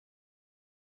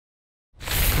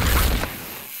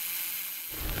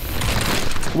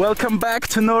Welcome back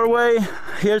to Norway,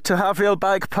 here to Hafjell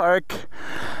Bike Park.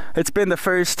 It's been the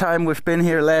first time we've been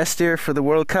here last year for the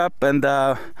World Cup, and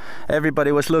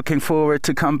everybody was looking forward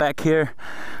to come back here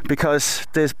because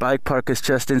this bike park is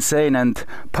just insane, and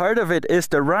part of it is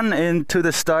the run into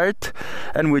the start,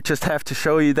 and we just have to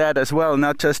show you that as well,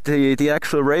 not just the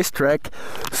actual racetrack,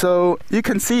 so you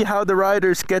can see how the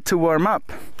riders get to warm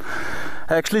up.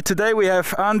 Actually today we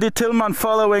have Andy Tillman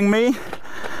following me.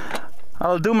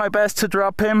 I'll do my best to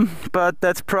drop him, but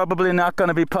that's probably not going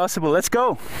to be possible. Let's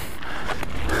go!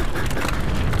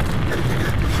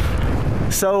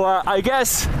 So I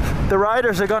guess the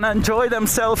riders are going to enjoy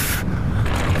themselves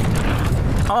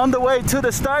on the way to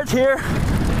the start here.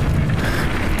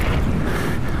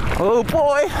 Oh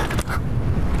boy!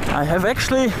 I have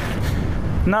actually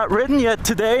not ridden yet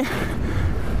today.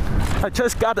 I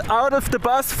just got out of the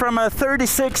bus from a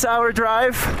 36-hour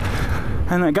drive,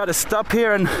 and I got to stop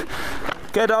here and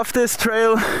get off this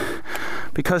trail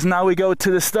because now we go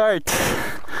to the start.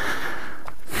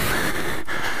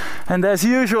 And as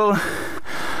usual,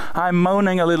 I'm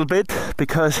moaning a little bit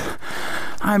because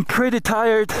I'm pretty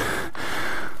tired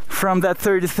from that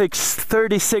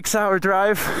 36-hour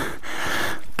drive,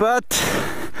 but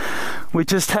we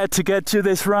just had to get to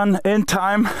this run in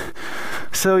time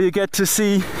so you get to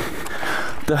see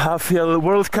the Hafjell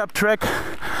World Cup track.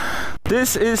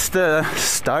 This is the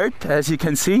start, as you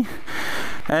can see,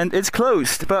 and it's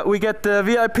closed, but we get the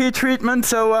VIP treatment,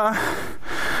 so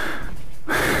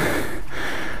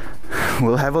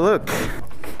we'll have a look.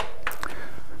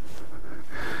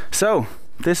 So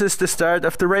this is the start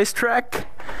of the racetrack,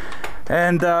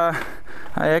 and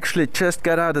I actually just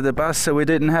got out of the bus, so we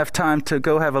didn't have time to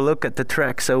go have a look at the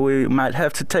track, so we might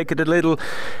have to take it a little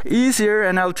easier,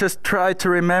 and I'll just try to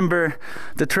remember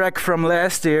the track from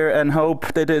last year and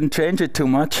hope they didn't change it too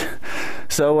much.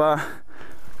 So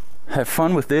have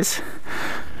fun with this.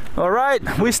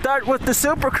 Alright, we start with the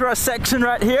Supercross section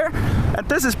right here, and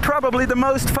this is probably the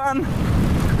most fun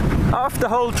of the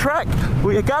whole track.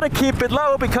 We gotta keep it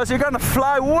low because you're gonna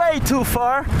fly way too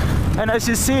far, and as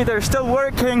you see they're still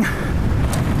working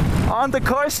on the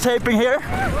course taping here,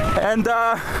 and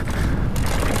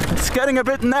it's getting a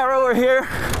bit narrower here.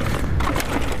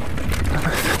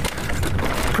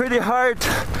 Pretty hard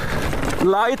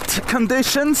light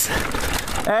conditions,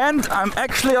 and I'm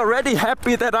actually already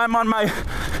happy that I'm on my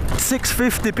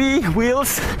 650B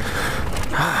wheels.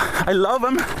 I love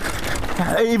them,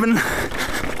 even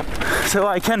so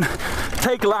I can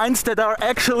take lines that are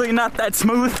actually not that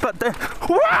smooth, but they're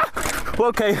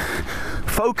okay.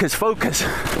 Focus.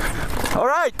 All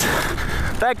right,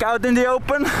 back out in the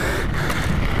open.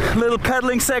 Little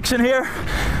pedaling section here.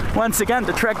 Once again,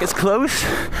 the track is closed.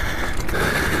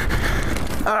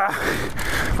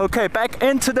 Okay, back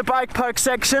into the bike park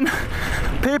section.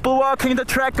 People walking the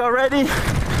track already.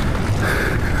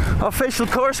 Official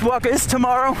course walk is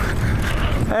tomorrow,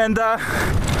 and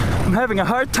I'm having a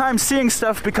hard time seeing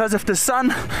stuff because of the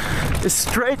sun is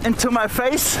straight into my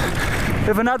face. We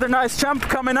have another nice jump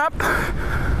coming up.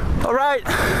 All right,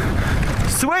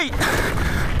 sweet.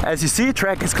 As you see,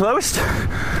 track is closed,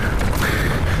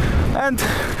 and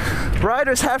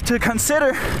riders have to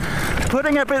consider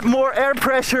putting a bit more air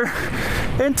pressure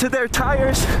into their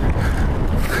tires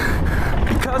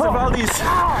because of all these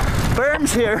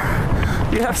berms here.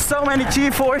 You have so many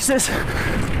G-forces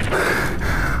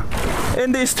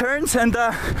in these turns, and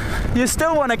you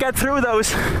still want to get through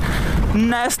those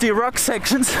nasty rock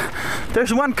sections.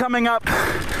 There's one coming up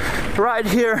right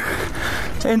here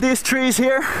in these trees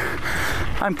here.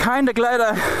 I'm kind of glad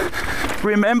I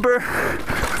remember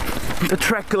the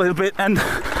track a little bit, and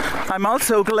I'm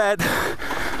also glad,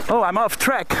 oh, I'm off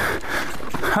track.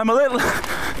 I'm a little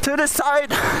to the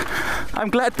side. I'm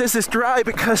glad this is dry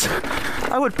because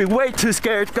I would be way too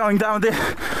scared going down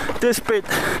this bit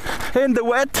in the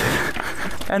wet.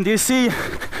 And you see,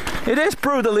 it is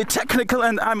brutally technical,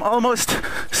 and I'm almost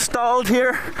stalled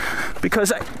here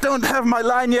because I don't have my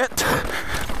line yet.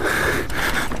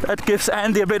 That gives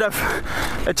Andy a bit of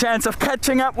a chance of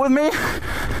catching up with me.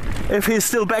 If he's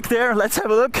still back there, let's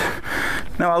have a look.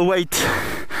 No, I'll wait.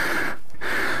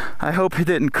 I hope he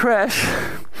didn't crash,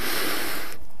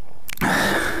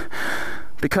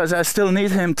 because I still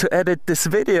need him to edit this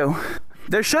video.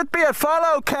 There should be a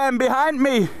follow cam behind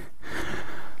me,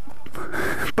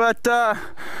 but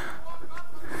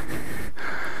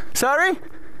sorry?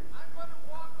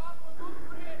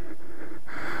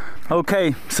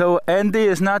 Okay, so Andy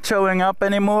is not showing up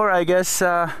anymore. I guess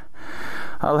I'll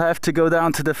have to go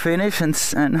down to the finish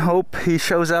and hope he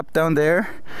shows up down there.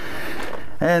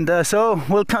 And so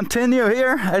we'll continue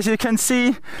here. As you can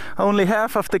see, only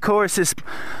half of the course is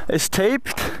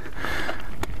taped.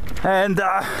 And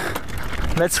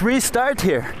let's restart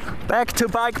here. Back to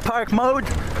bike park mode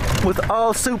with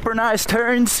all super nice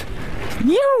turns.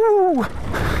 Yoo!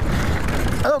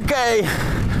 Okay,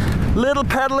 little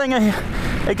pedaling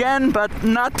again, but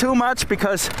not too much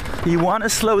because you want to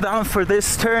slow down for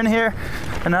this turn here.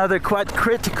 Another quite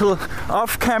critical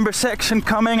off-camber section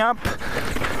coming up.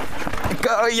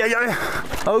 Go, yeah.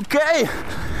 Okay,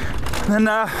 then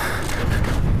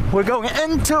we're going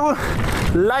into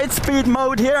light speed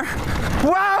mode here.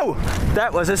 Wow,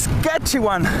 that was a sketchy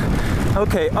one.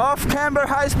 Okay, off-camber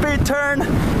high speed turn.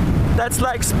 That's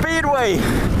like speedway.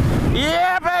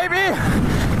 Yeah, baby!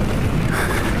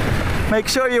 Make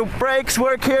sure your brakes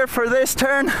work here for this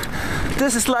turn.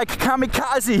 This is like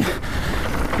kamikaze.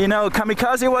 You know,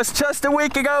 kamikaze was just a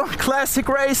week ago. Classic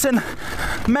race in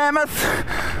Mammoth.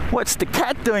 What's the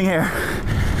cat doing here?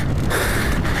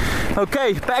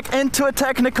 Okay, back into a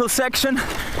technical section.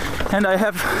 And I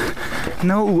have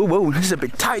no, whoa, this is a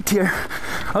bit tight here.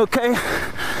 Okay.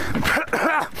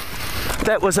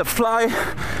 That was a fly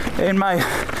in my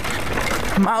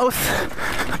mouth.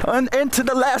 And into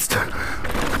the last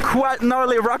quite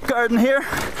gnarly rock garden here.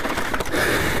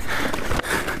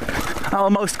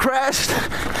 Almost crashed.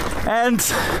 And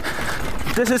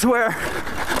this is where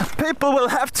people will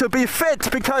have to be fit,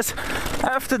 because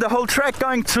after the whole trek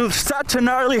going through such a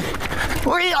gnarly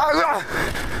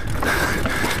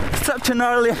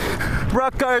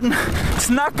rock garden, it's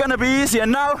not gonna be easy.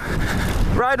 And now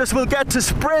riders will get to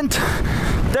sprint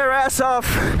their ass off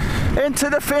into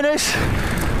the finish.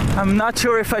 I'm not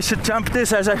sure if I should jump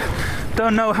this, as I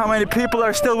don't know how many people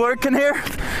are still working here.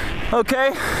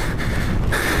 Okay.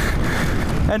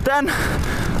 And then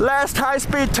last high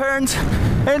speed turns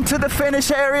into the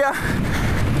finish area.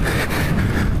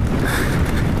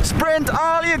 Sprint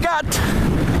all you got.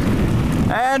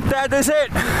 And that is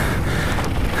it.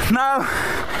 Now,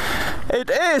 it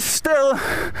is still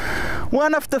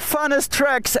one of the funnest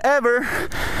tracks ever.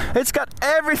 It's got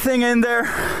everything in there.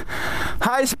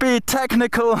 High speed,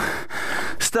 technical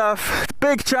stuff,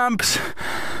 big jumps,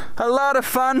 a lot of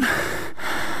fun.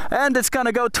 And it's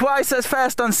gonna go twice as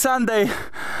fast on Sunday,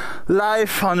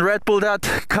 live on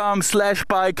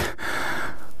redbull.com/bike.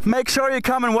 Make sure you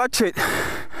come and watch it.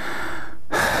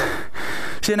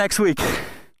 See you next week.